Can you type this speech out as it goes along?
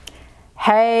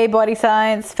Hey Body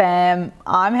Science fam,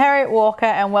 I'm Harriet Walker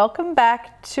and welcome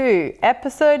back to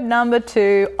episode number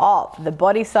 2 of the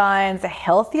Body Science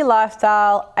Healthy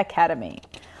Lifestyle Academy.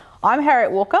 I'm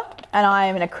Harriet Walker and I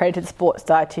am an accredited sports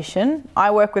dietitian. I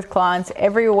work with clients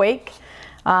every week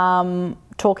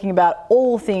talking about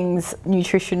all things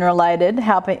nutrition related,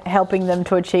 helping them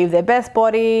to achieve their best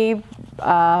body,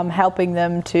 helping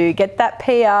them to get that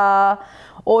PR,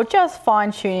 or just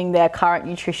fine-tuning their current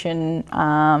nutrition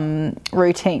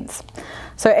routines.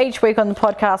 So each week on the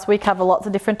podcast, we cover lots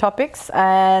of different topics.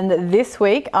 And this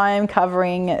week, I am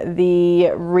covering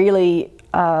the really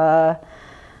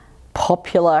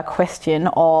popular question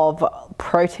of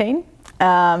protein.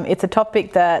 It's a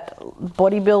topic that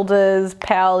bodybuilders,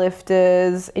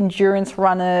 powerlifters, endurance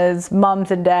runners, mums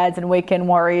and dads and weekend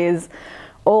warriors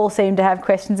all seem to have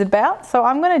questions about. So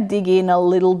I'm going to dig in a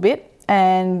little bit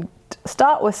and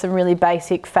start with some really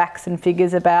basic facts and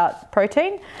figures about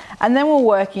protein, and then we'll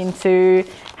work into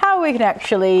how we can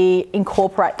actually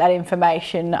incorporate that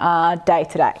information day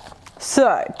to day.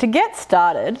 So to get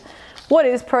started, what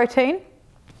is protein?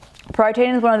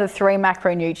 Protein is one of the 3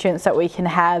 macronutrients that we can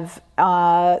have,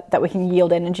 that we can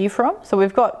yield energy from. So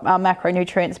we've got our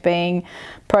macronutrients being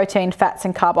protein, fats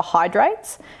and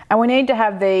carbohydrates, and we need to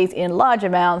have these in large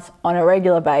amounts on a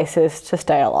regular basis to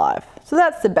stay alive. So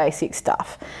that's the basic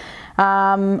stuff.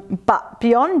 But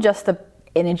beyond just the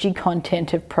energy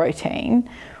content of protein,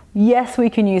 yes, we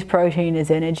can use protein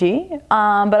as energy,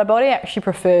 but our body actually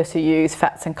prefers to use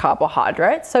fats and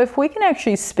carbohydrates. So if we can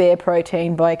actually spare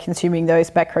protein by consuming those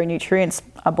macronutrients,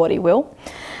 our body will.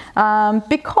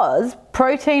 Because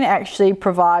protein actually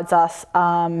provides us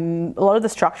a lot of the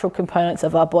structural components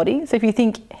of our body. So if you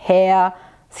think hair,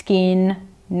 skin,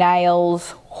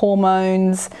 nails,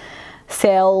 hormones,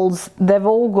 cells, they've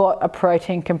all got a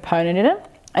protein component in it.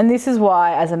 And this is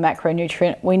why, as a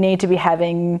macronutrient, we need to be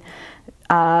having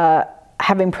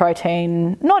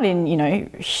protein, not in,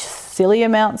 silly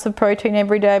amounts of protein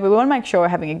every day, but we want to make sure we're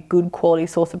having a good quality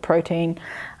source of protein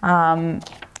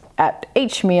at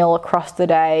each meal across the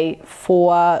day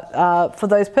for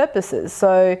those purposes.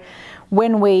 So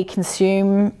when we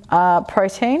consume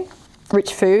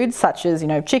protein-rich foods such as,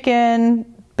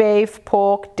 chicken, beef,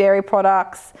 pork, dairy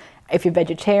products, if you're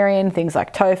vegetarian, things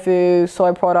like tofu,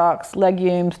 soy products,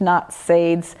 legumes, nuts,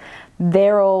 seeds,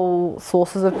 they're all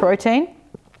sources of protein.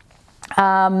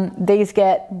 These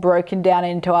get broken down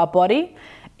into our body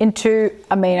into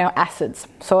amino acids.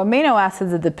 So amino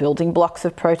acids are the building blocks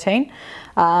of protein.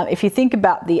 If you think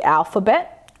about the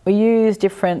alphabet, we use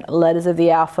different letters of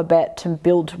the alphabet to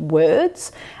build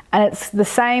words, and it's the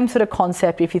same sort of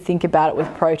concept if you think about it with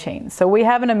protein. So we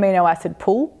have an amino acid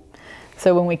pool.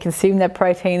 So when we consume that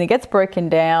protein, it gets broken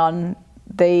down,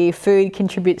 the food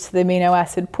contributes to the amino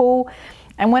acid pool,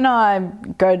 and when I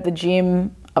go to the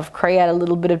gym, I've created a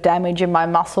little bit of damage in my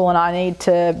muscle and I need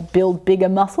to build bigger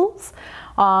muscles,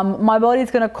 my body's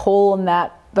going to call on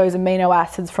those amino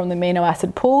acids from the amino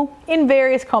acid pool in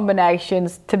various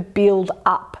combinations to build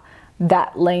up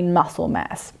that lean muscle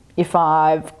mass. If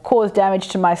I've caused damage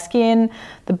to my skin,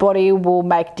 the body will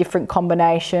make different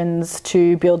combinations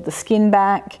to build the skin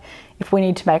back. If we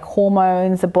need to make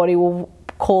hormones, the body will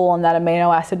call on that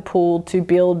amino acid pool to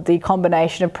build the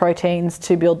combination of proteins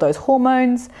to build those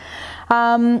hormones.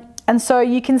 And so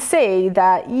you can see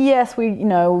that, yes,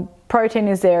 protein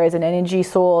is there as an energy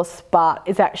source, but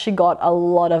it's actually got a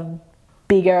lot of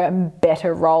bigger and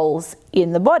better roles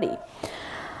in the body.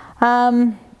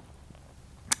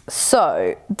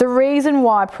 So the reason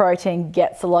why protein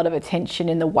gets a lot of attention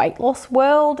in the weight loss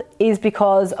world is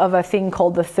because of a thing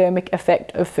called the thermic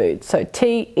effect of food. So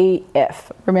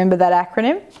TEF, remember that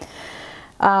acronym?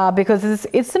 Because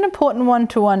it's an important one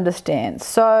to understand.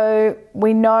 So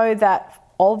we know that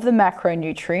of the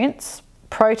macronutrients,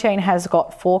 protein has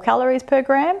got 4 calories per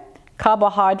gram,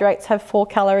 carbohydrates have 4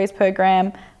 calories per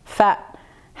gram, fat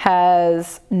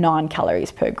has 9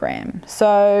 calories per gram.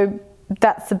 So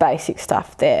that's the basic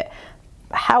stuff there.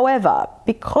 However,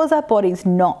 because our body's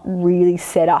not really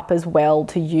set up as well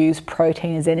to use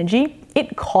protein as energy,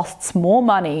 it costs more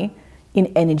money in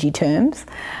energy terms.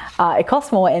 It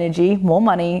costs more energy, more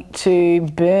money to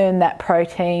burn that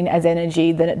protein as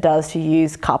energy than it does to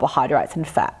use carbohydrates and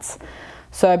fats.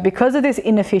 So because of this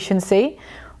inefficiency,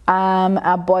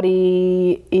 our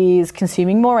body is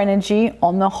consuming more energy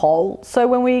on the whole. So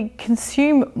when we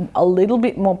consume a little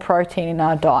bit more protein in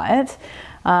our diet,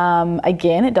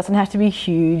 again, it doesn't have to be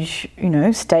huge,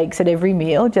 steaks at every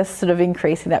meal, just sort of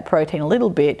increasing that protein a little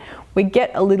bit. We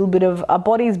get a little bit of, our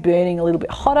body's burning a little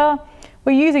bit hotter.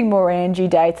 We're using more energy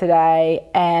day to day,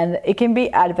 and it can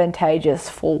be advantageous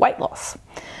for weight loss.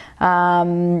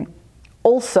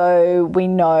 Also, we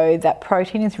know that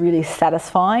protein is really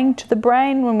satisfying to the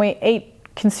brain. When we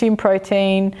consume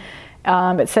protein,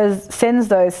 it sends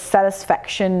those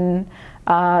satisfaction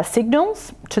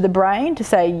signals to the brain to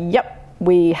say, yep,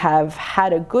 we have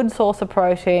had a good source of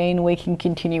protein, we can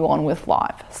continue on with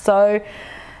life. So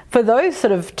for those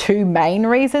sort of two main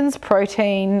reasons,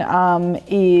 protein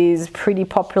is pretty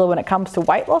popular when it comes to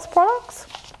weight loss products.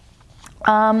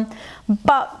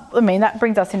 But I mean, that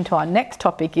brings us into our next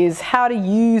topic, is how to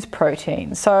use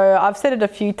protein. So I've said it a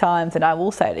few times and I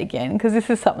will say it again, because this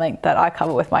is something that I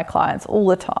cover with my clients all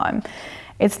the time.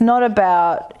 It's not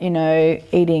about,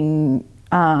 eating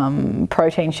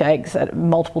protein shakes at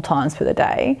multiple times per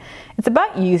day. It's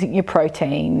about using your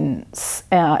proteins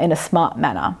in a smart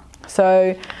manner.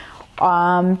 So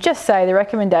just say the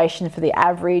recommendation for the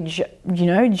average,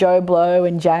 Joe Blow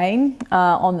and Jane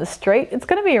on the street, it's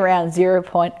going to be around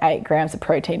 0.8 grams of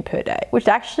protein per day, which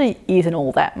actually isn't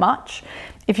all that much.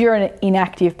 If you're an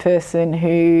inactive person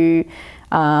who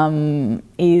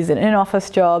is in an office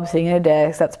job, sitting at a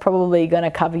desk, that's probably going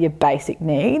to cover your basic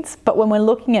needs. But when we're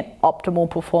looking at optimal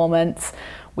performance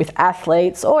with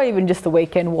athletes, or even just the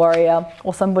weekend warrior,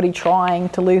 or somebody trying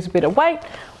to lose a bit of weight,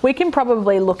 we can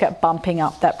probably look at bumping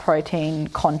up that protein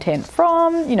content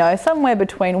from, somewhere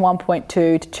between 1.2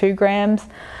 to 2 grams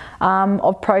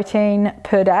of protein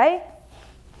per day.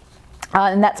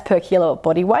 And that's per kilo of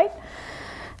body weight.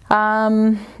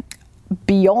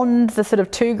 Beyond the sort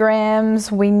of 2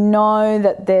 grams, we know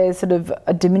that there's sort of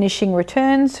a diminishing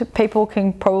returns. People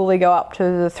can probably go up to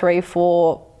the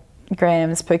 3-4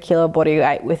 grams per kilo body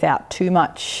weight without too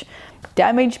much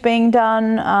damage being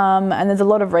done. And there's a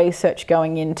lot of research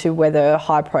going into whether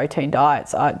high protein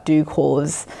diets do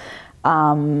cause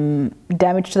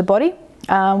damage to the body.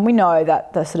 We know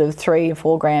that the sort of 3 and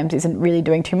 4 grams isn't really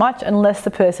doing too much unless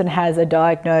the person has a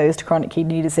diagnosed chronic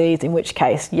kidney disease, in which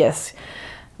case, yes,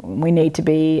 we need to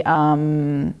be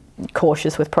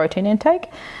cautious with protein intake.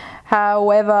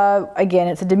 However, again,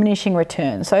 it's a diminishing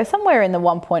return. So somewhere in the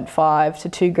 1.5 to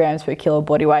 2 grams per kilo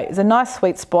body weight is a nice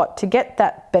sweet spot to get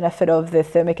that benefit of the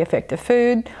thermic effect of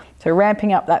food. So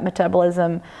ramping up that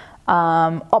metabolism,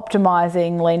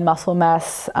 optimizing lean muscle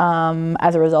mass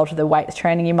as a result of the weights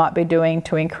training you might be doing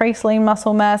to increase lean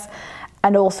muscle mass,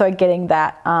 and also getting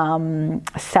that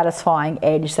satisfying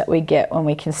edge that we get when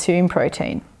we consume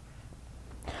protein.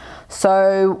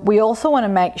 So we also want to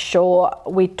make sure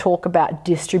we talk about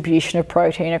distribution of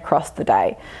protein across the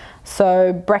day.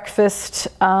 So breakfast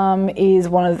is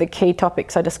one of the key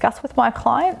topics I discuss with my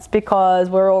clients, because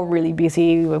we're all really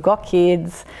busy. We've got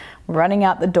kids, we're running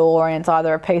out the door, and it's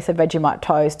either a piece of Vegemite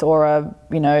toast or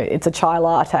it's a chai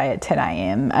latte at 10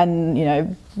 a.m.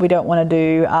 And, we don't want to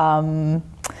do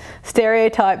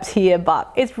stereotypes here,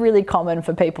 but it's really common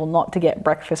for people not to get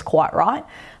breakfast quite right.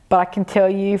 But I can tell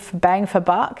you, for bang for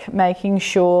buck, making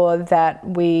sure that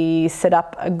we set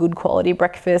up a good quality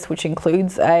breakfast, which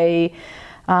includes a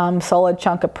solid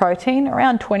chunk of protein,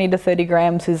 around 20 to 30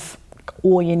 grams is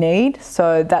all you need.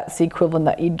 So that's the equivalent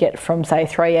that you'd get from, say,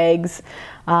 3 eggs,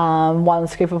 1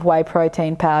 scoop of whey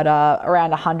protein powder,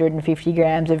 around 150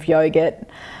 grams of yogurt.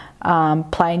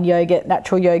 Plain yogurt,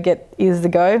 natural yogurt is the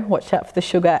go. Watch out for the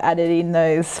sugar added in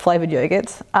those flavoured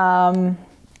yogurts.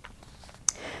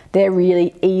 They're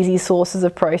really easy sources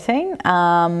of protein,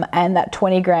 and that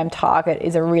 20 gram target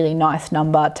is a really nice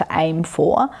number to aim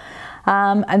for.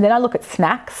 And then I look at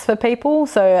snacks for people.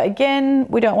 So again,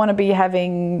 we don't want to be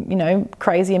having,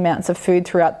 crazy amounts of food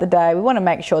throughout the day. We want to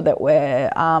make sure that we're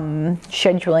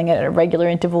scheduling it at regular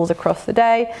intervals across the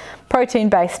day.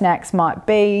 Protein-based snacks might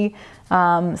be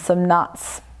some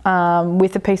nuts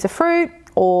with a piece of fruit,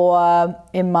 or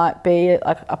it might be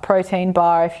like a protein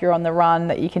bar if you're on the run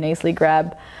that you can easily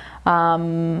grab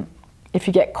if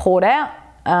you get caught out.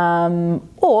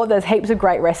 Or there's heaps of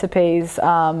great recipes.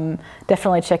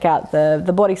 Definitely check out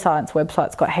the Body Science website.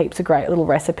 It's got heaps of great little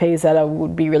recipes that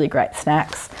would be really great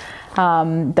snacks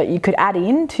that you could add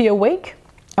in to your week.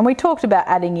 And we talked about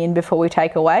adding in before we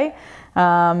take away,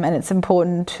 and it's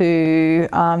important to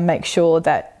make sure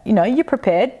that you're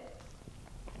prepared.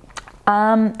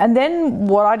 And then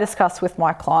what I discuss with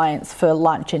my clients for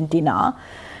lunch and dinner,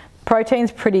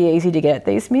 protein's pretty easy to get at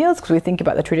these meals, because we think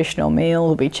about the traditional meal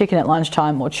will be chicken at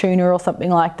lunchtime or tuna or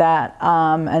something like that,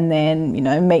 and then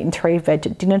meat and 3 veg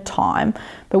at dinner time.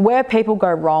 But where people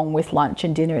go wrong with lunch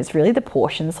and dinner is really the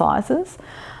portion sizes.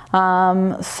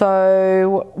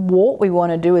 So what we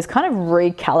want to do is kind of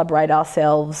recalibrate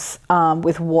ourselves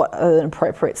with what an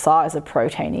appropriate size of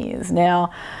protein is.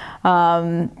 Now,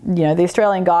 the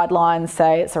Australian guidelines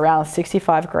say it's around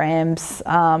 65 grams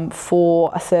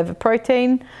for a serve of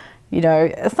protein.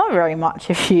 it's not very much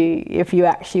if you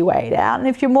actually weigh it out. And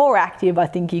if you're more active, I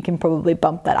think you can probably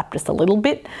bump that up just a little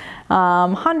bit.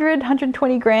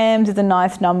 120 grams is a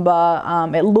nice number.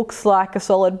 It looks like a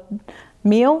solid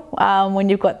meal when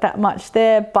you've got that much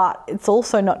there, but it's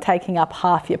also not taking up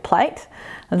half your plate.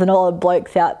 There's a lot of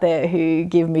blokes out there who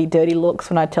give me dirty looks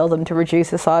when I tell them to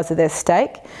reduce the size of their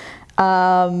steak.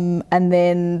 And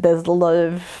then there's a lot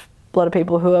of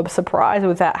people who are surprised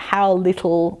with that, how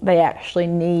little they actually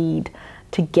need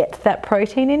to get that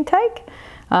protein intake.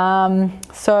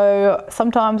 So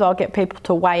sometimes I'll get people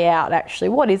to weigh out actually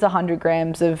what is 100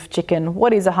 grams of chicken,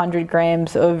 what is 100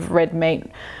 grams of red meat,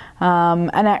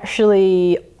 and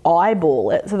actually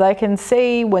eyeball it so they can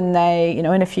see when they,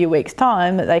 in a few weeks'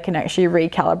 time, that they can actually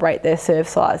recalibrate their serve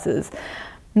sizes.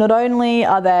 Not only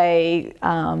are they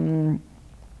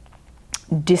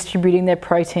distributing their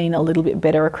protein a little bit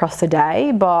better across the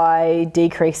day by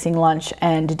decreasing lunch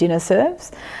and dinner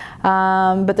serves,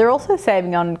 but they're also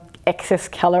saving on excess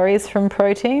calories from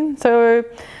protein. So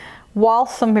while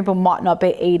some people might not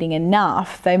be eating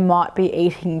enough, they might be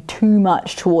eating too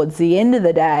much towards the end of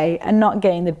the day and not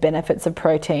getting the benefits of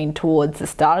protein towards the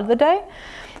start of the day.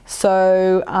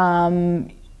 So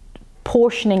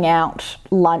portioning out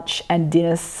lunch and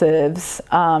dinner serves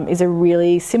is a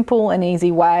really simple and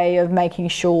easy way of making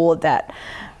sure that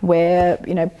we're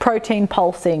protein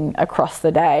pulsing across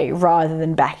the day rather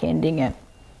than back-ending it.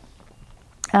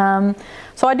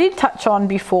 So I did touch on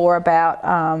before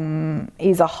about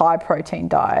is a high protein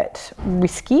diet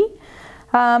risky?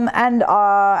 And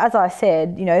as I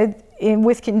said,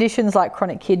 with conditions like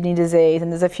chronic kidney disease,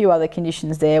 and there's a few other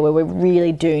conditions there where we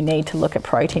really do need to look at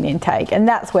protein intake, and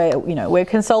that's where we're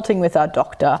consulting with our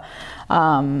doctor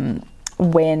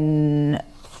when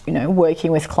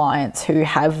working with clients who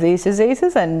have these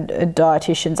diseases, and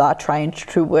dietitians are trained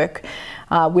to work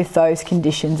with those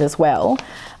conditions as well.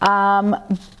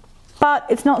 But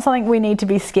it's not something we need to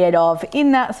be scared of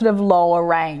in that sort of lower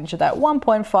range, that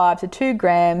 1.5 to 2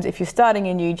 grams. If you're starting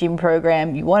a new gym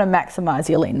program, you want to maximize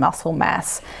your lean muscle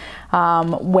mass.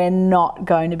 We're not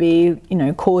going to be,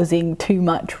 causing too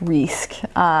much risk,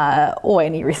 or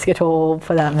any risk at all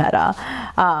for that matter,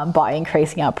 by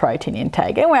increasing our protein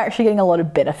intake. And we're actually getting a lot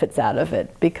of benefits out of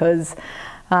it because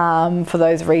for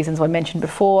those reasons I mentioned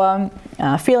before,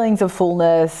 feelings of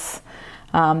fullness,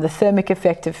 the thermic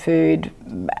effect of food,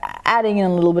 adding in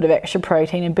a little bit of extra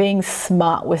protein and being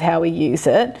smart with how we use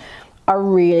it are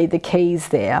really the keys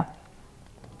there.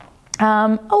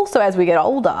 Also, as we get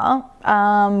older,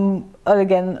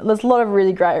 again, there's a lot of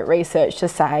really great research to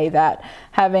say that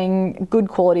having good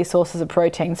quality sources of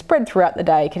protein spread throughout the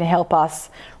day can help us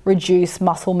reduce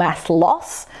muscle mass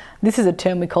loss. This is a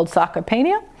term we call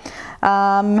sarcopenia.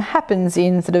 Happens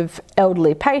in sort of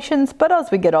elderly patients, but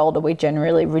as we get older, we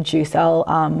generally reduce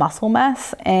our muscle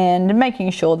mass, and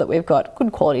making sure that we've got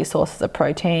good quality sources of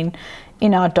protein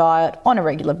in our diet on a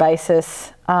regular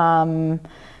basis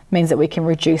means that we can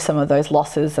reduce some of those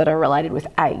losses that are related with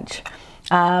age.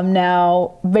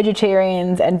 Now,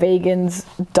 vegetarians and vegans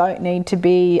don't need to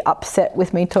be upset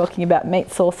with me talking about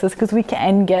meat sources, because we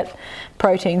can get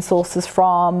protein sources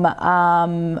from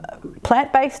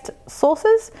plant-based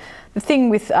sources. The thing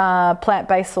with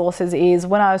plant-based sources is,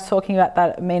 when I was talking about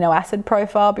that amino acid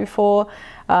profile before,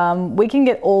 we can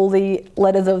get all the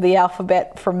letters of the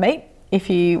alphabet from meat, if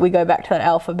we go back to that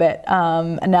alphabet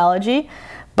analogy.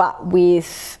 But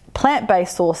with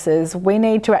plant-based sources, we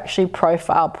need to actually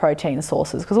profile protein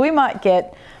sources, because we might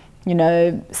get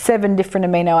 7 different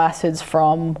amino acids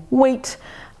from wheat,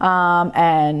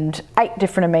 and 8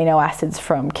 different amino acids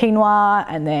from quinoa,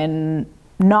 and then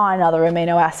 9 other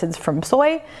amino acids from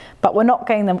soy, but we're not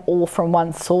getting them all from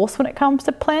one source when it comes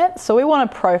to plants. So we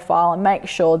want to profile and make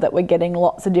sure that we're getting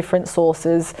lots of different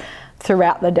sources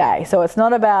throughout the day. So it's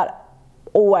not about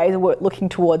always looking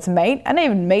towards meat, and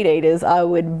even meat eaters, I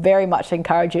would very much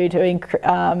encourage you to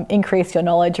increase your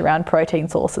knowledge around protein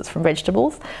sources from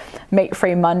vegetables.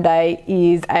 Meat-free Monday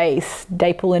is a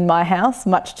staple in my house,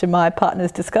 much to my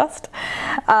partner's disgust.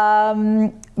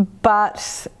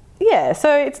 But yeah,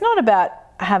 so it's not about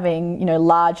having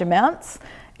large amounts.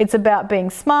 It's about being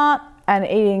smart and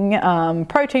eating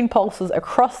protein pulses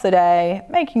across the day,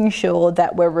 making sure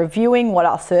that we're reviewing what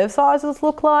our serve sizes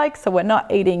look like, so we're not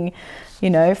eating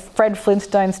Fred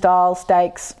Flintstone style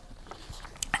steaks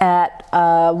at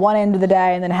one end of the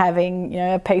day and then having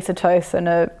a piece of toast and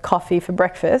a coffee for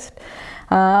breakfast.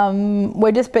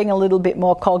 We're just being a little bit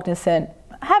more cognizant,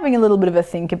 having a little bit of a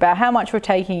think about how much we're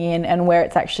taking in and where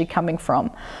it's actually coming from.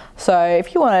 So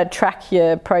if you want to track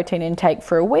your protein intake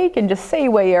for a week and just see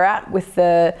where you're at with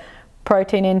the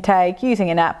protein intake,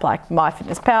 using an app like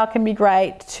MyFitnessPal can be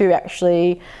great to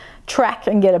actually track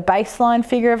and get a baseline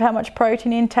figure of how much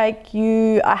protein intake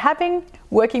you are having,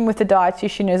 working with the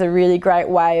dietitian is a really great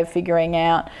way of figuring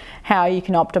out how you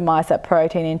can optimize that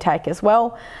protein intake as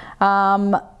well.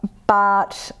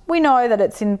 But we know that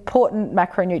it's an important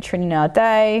macronutrient in our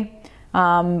day,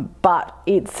 but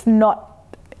it's not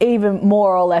even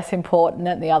more or less important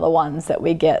than the other ones that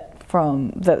we get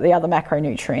from the other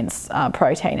macronutrients,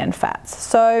 protein and fats.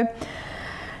 So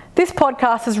this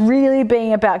podcast has really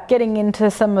been about getting into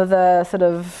some of the sort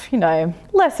of,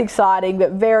 less exciting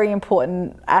but very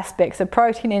important aspects of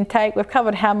protein intake. We've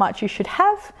covered how much you should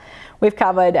have. We've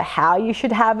covered how you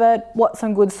should have it, what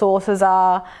some good sources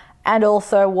are, and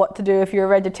also what to do if you're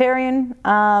a vegetarian.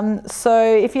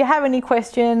 So if you have any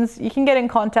questions, you can get in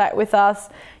contact with us.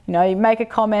 You make a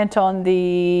comment on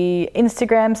the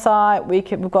Instagram site.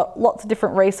 We've got lots of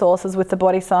different resources with the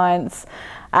Body Science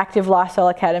Active Lifestyle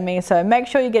Academy. So make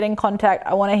sure you get in contact.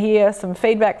 I want to hear some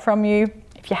feedback from you.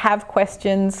 If you have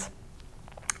questions,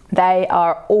 they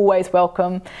are always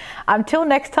welcome. Until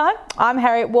next time, I'm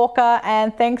Harriet Walker,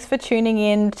 and thanks for tuning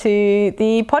in to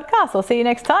the podcast. I'll see you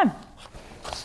next time.